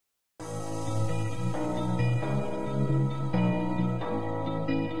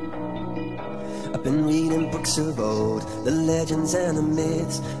I've been reading books of old, the legends and the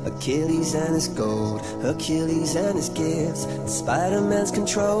myths, Achilles and his gold, Hercules and his gifts, and Spider-Man's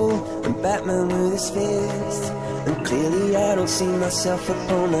control, and Batman with his fist. And clearly I don't see myself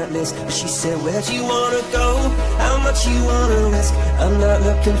upon that list. But she said, where'd you wanna go? How much you wanna risk? I'm not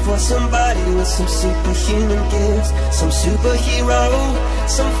looking for somebody with some superhuman gifts, some superhero,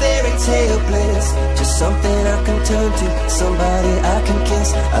 some fairy tale bliss. Just something I can turn to, somebody I can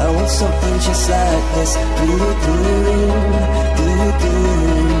kiss. I want something just like this.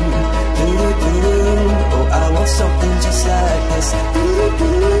 Oh, I want something just like this.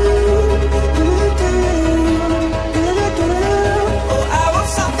 Oh, I want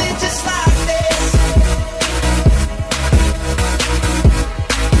something just like this.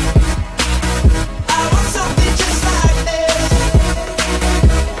 I want something just like this.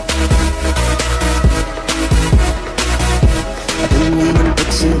 I've been reading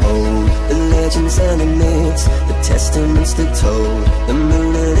books of old, the legends and the myths, the testaments that told the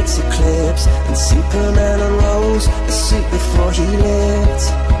moon and its eclipse, and Superman unrolls the suit before he lived.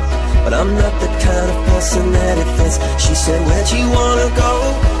 But I'm not the kind of person that it fits. She said, where'd you wanna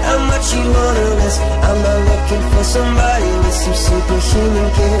go? How much you wanna risk? I'm not looking for somebody with some superhuman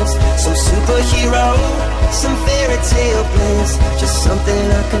gifts, some superhero, some fairy tale bliss. Just something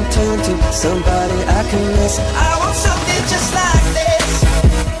I can turn to, somebody I can miss. I want something just like this.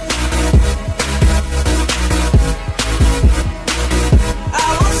 I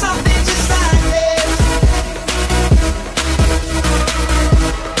want something just like this.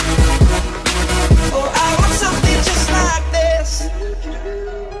 Oh, I want something just like this.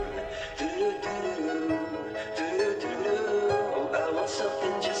 Oh, I want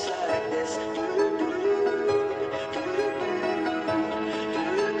something just like this.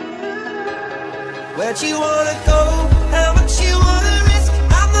 Where'd you wanna go? How much you wanna risk?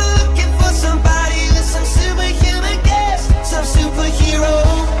 I'm not looking for somebody with some superhuman gifts, some superhero,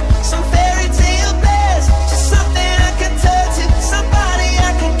 some fairy tale bliss. Just something I can turn to, somebody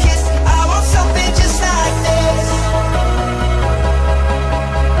I can kiss. I want something just like this.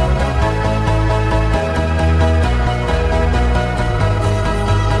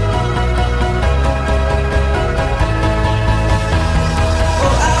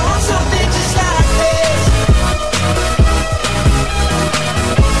 Oh, I want something just like this.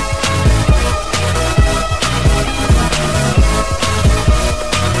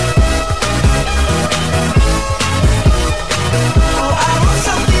 Oh, I want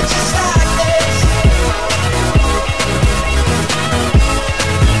something just like this.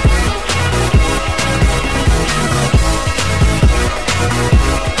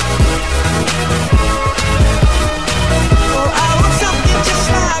 Oh, I want something just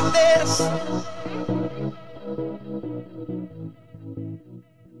like this.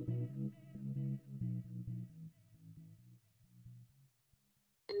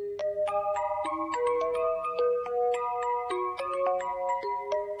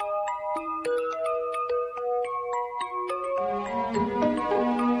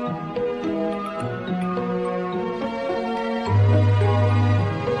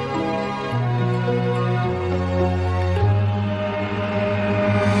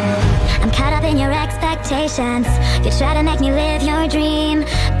 I'm caught up in your expectations. You try to make me live your dream,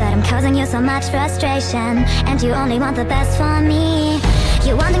 but I'm causing you so much frustration, and you only want the best for me.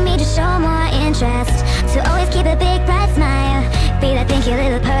 You're wanting me to show more interest, to always keep a big bright smile, be that pinky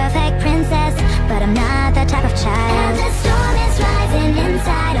little perfect princess, but I'm not that type of child. And the storm is rising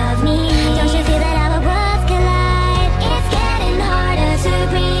inside of me. Don't you feel that our worlds collide? It's getting harder to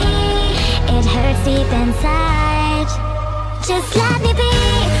breathe. It hurts deep inside. Just let me be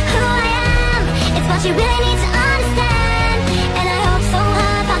who I am. It's what you really need to understand. And I hope so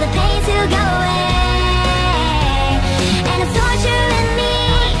hard for the pain to go away. And it's torturing me,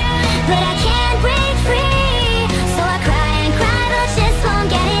 but I can't break free. So I cry and cry, but just won't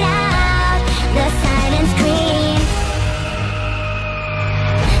get it out. The silent scream.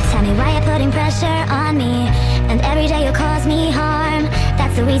 Tell me why you're putting pressure on me, and every day you cause me harm.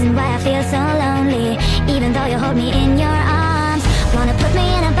 That's the reason why I feel so lonely, even though you hold me in your arms. Wanna put me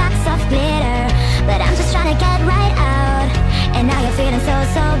in a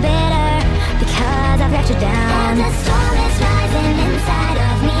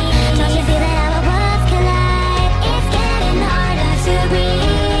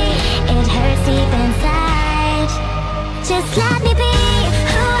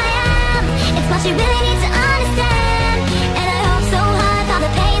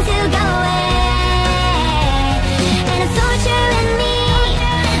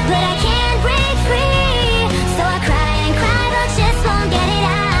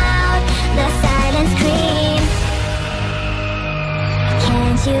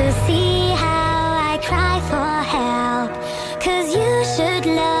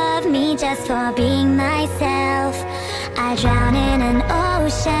just for being myself. I drown in an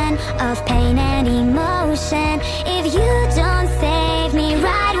ocean of pain and emotion. If you don't save me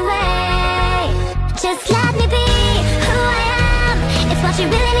right away, just let me be who I am. It's what you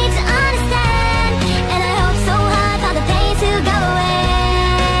really need to understand. And I hope so hard for the pain to go away.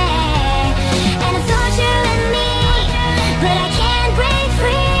 And it's torture in me, but I can't break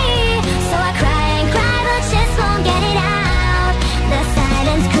free. So I cry and cry, but just won't get it out. The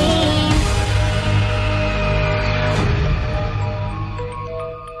silence scream.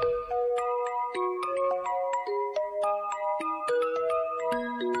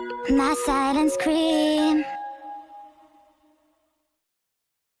 My silent scream.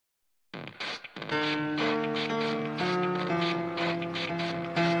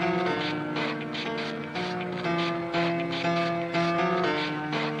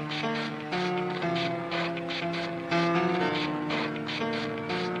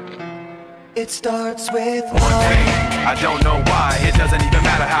 It starts with one thing, I don't know why. It doesn't even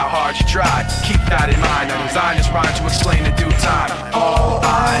matter how hard you try. Keep that in mind. I designed this rhyme to explain in due time. All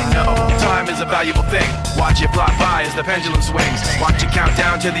I know, time is a valuable thing. Watch it fly by as the pendulum swings. Watch it count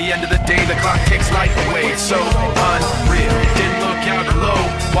down to the end of the day. The clock takes life away. It's so unreal. Didn't look out below.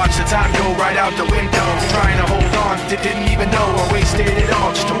 Watch the time go right out the window. Trying to hold on, didn't even know I wasted it all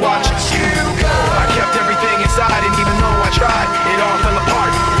just to watch you go. I kept everything inside, and even though I tried, it all fell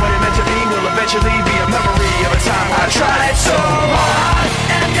apart. What it meant to be will eventually be a memory of a time I tried so hard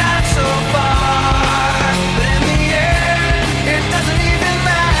and got so far, but in the end, it doesn't even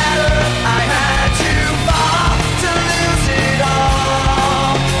matter. I had to fall to lose it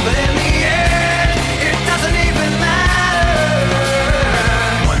all, but in the end, it doesn't even matter.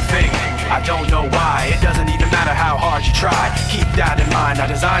 One thing, I don't know why. It doesn't even matter how hard you try. Keep that in mind. I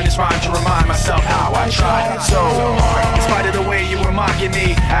designed this rhyme to remind myself how I tried so hard. In spite of the way you were mocking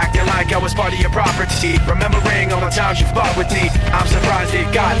me, acting like I was part of your property, remembering all the times you fought with me, I'm surprised it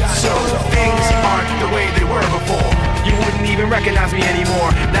got so. Things aren't the way they were before. You wouldn't even recognize me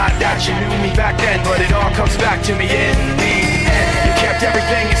anymore. Not that you knew me back then, but it all comes back to me in the end. You kept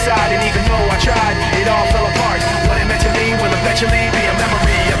everything inside, and even though I tried, it all fell apart. What it meant to me will eventually be a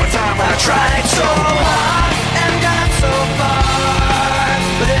memory of a time when I tried so hard and got so far,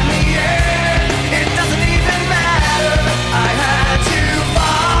 but in the end, it doesn't even matter. I had to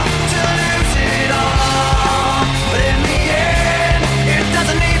fall to lose it all, but in the end, it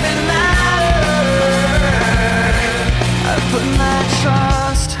doesn't even matter. I put my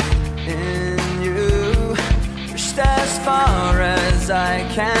trust in you, pushed as far as I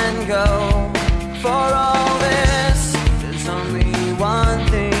can go. For all this, there's only one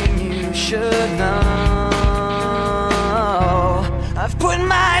thing you should know. I've put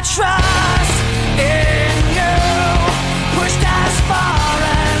my trust in you, pushed as far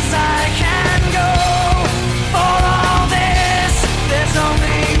as I can go. For all this, there's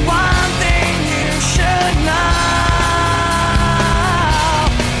only one thing you should know.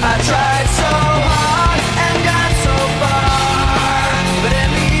 I tried so hard and got so far, but in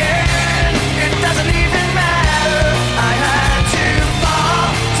the end, it doesn't even matter. I had to fall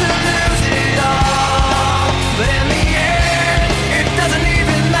to lose it all, but in the end, it doesn't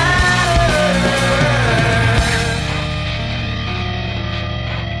even matter.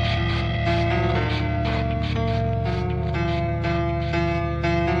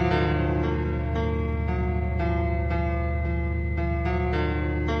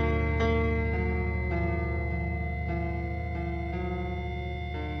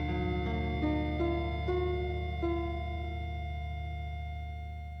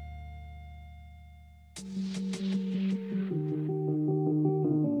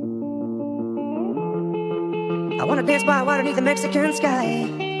 I wanna dance by water beneath the Mexican sky,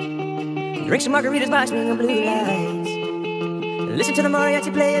 drink some margaritas by swinging blue lights, listen to the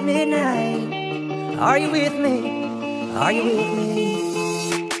mariachi play at midnight. Are you with me? Are you with me?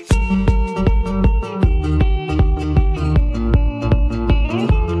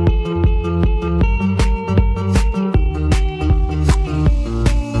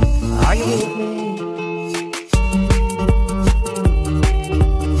 Are you with me?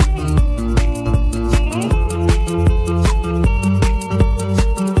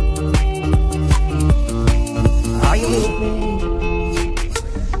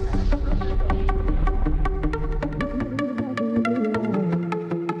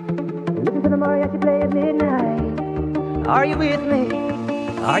 Are you with me?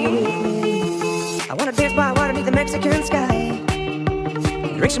 Are you with me? I wanna dance by water beneath the Mexican sky,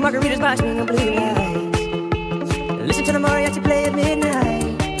 drink some margaritas by swinging blue lights, listen to the mariachi play at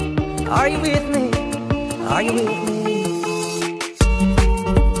midnight. Are you with me? Are you with me?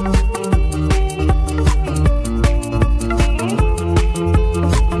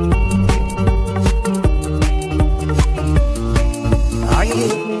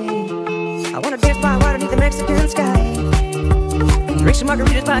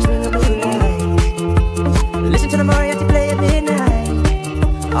 margaritas by swinging blue lights. Listen to the mariachi play at midnight.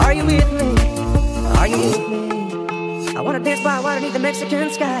 Are you with me? Are you with me? I wanna dance by water beneath the Mexican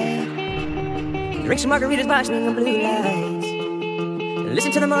sky. Drink some margaritas by swinging blue lights.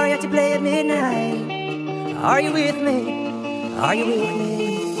 Listen to the mariachi play at midnight. Are you with me? Are you with me?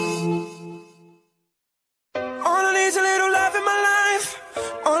 All I need is a little love in my life.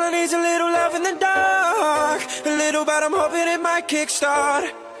 All I need is a little love in the dark. A little, but I'm hoping it might kickstart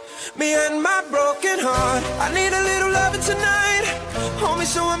me and my broken heart. I need a little loving tonight. Hold me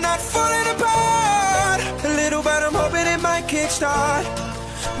so I'm not falling apart. A little, but I'm hoping it might kickstart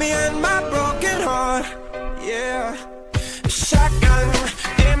me and my broken heart. Yeah. Shotgun,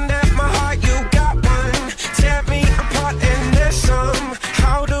 aimed at my heart, you got one. Tear me apart and there's some.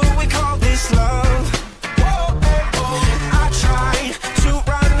 How do we call this love? Whoa, oh, oh. I tried to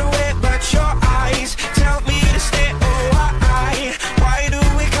run away, but your eyes tell me to stay. Oh, why do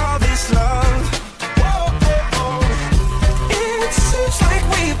we call this love? Whoa, oh, oh. It seems like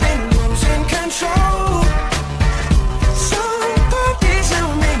we've been losing control. Somebody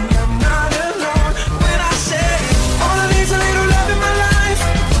tell me I'm not alone when I say all I need is a little love in my life.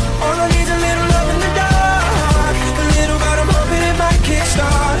 All I need is a little love in the dark. A little, but I'm hoping it might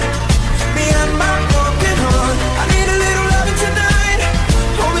kickstart me and my broken heart. I need a little loving tonight.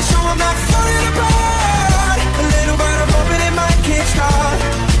 Hold me so I'm not falling apart. A little, but I'm hoping it might kickstart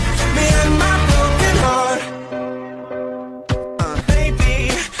me and my broken heart. Maybe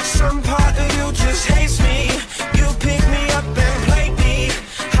some part of you just hates me. You pick me up and play me.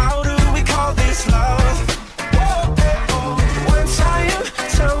 How do we call this love? Whoa, oh, oh. One time,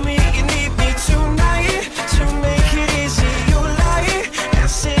 tell me you need me tonight. To make it easy, you lie and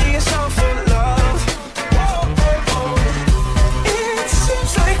say it's all for love. Whoa, oh, oh. It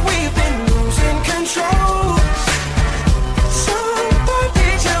seems like we've been losing control. Somebody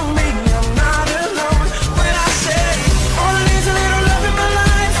tell me I'm not alone when I say all I need is a little love in my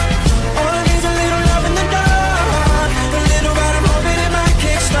life. All I need is a little love in the dark. A little, but I'm hoping it might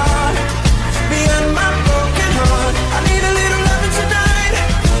kickstart me and my broken heart. I need a little loving tonight.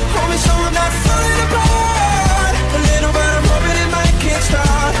 Hold me so I'm not falling apart. A little, but I'm hoping it might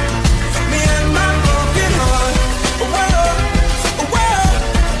kickstart me and my broken heart. Whoa, whoa,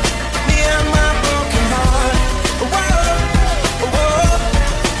 me and my broken heart. Whoa, whoa,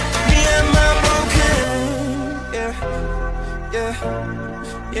 me and my broken, yeah, yeah,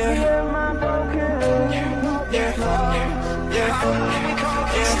 yeah, yeah, yeah.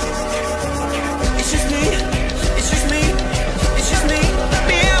 It's just me, it's just me, it's just me,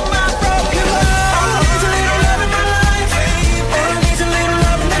 me and my broken heart. All I need is a little love in my life. All I need is a little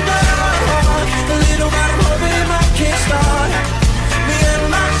love in the dark. A little, but I'm hoping it might kickstart me and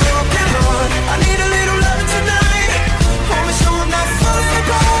my broken heart. I need a little loving tonight. Hold me so I'm not falling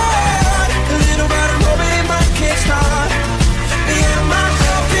apart. A little, but I'm hoping it might kickstart me and my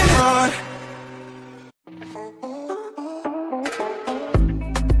broken heart.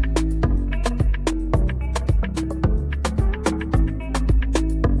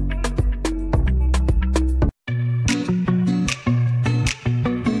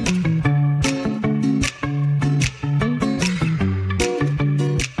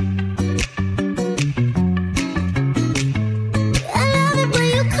 I love it when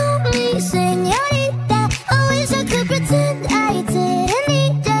you call me señorita. I wish I could pretend I didn't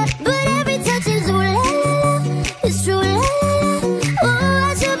need ya, but every touch is ooh la la la. It's true la la la. Oh,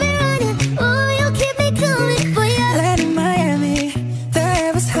 I should be running. Oh, you keep me coming for ya. Land in Miami, the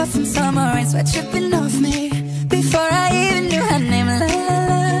air was hot from summer rain, sweat dripping off me. Before I even knew her name, la la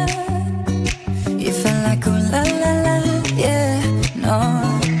la. You felt like ooh la la la, yeah, no.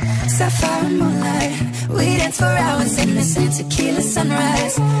 Sapphire and moonlight, we danced for hours in the same tequila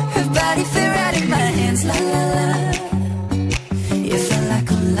sunrise. Her body fit right in my hands, la la la. You felt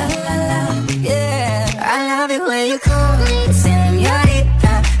like ooh la la la, yeah. I love it when you call me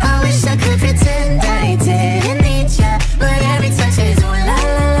señorita. I wish I could pretend I didn't need ya, but every touch is ooh la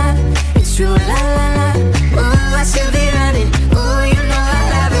la la. It's true la la la. Oh, I should be running. Oh, you know I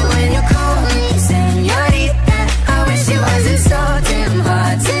love it when you call me señorita. I wish it wasn't so damn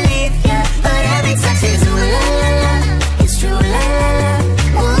hard to leave ya, but every touch is ooh la la la. It's true la la la.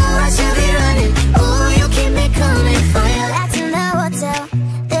 Oh, I should be running. Oh, you keep me coming for ya. Back in the hotel,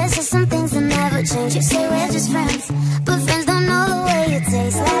 there's just some things that never change. You say we're just friends, but friends don't know the way you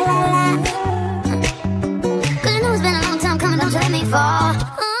taste. La la la. Cause you know it's been a long time coming, don't you let me fall.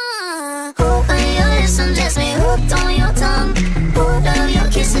 When you listen, just me hooked on your tongue. Hold of your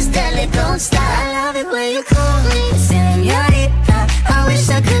kisses, deadly, don't stop. I love it when you call me señorita. I wish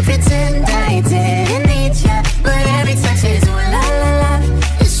I could pretend I didn't need ya, but every touch is ooh la la la.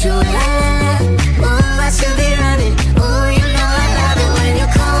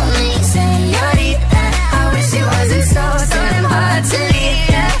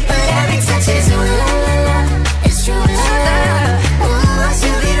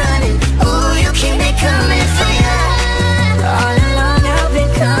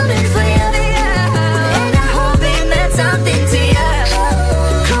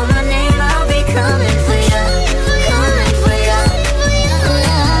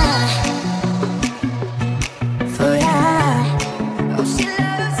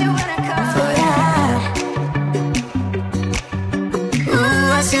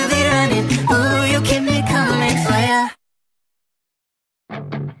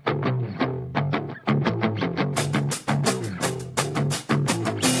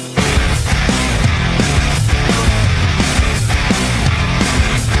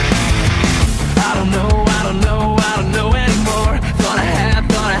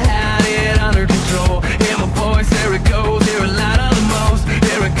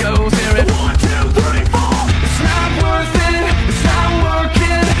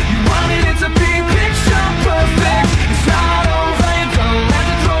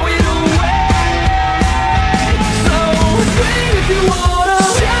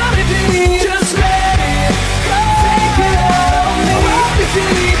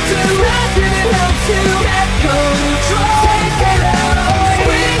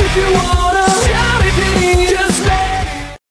 if you want.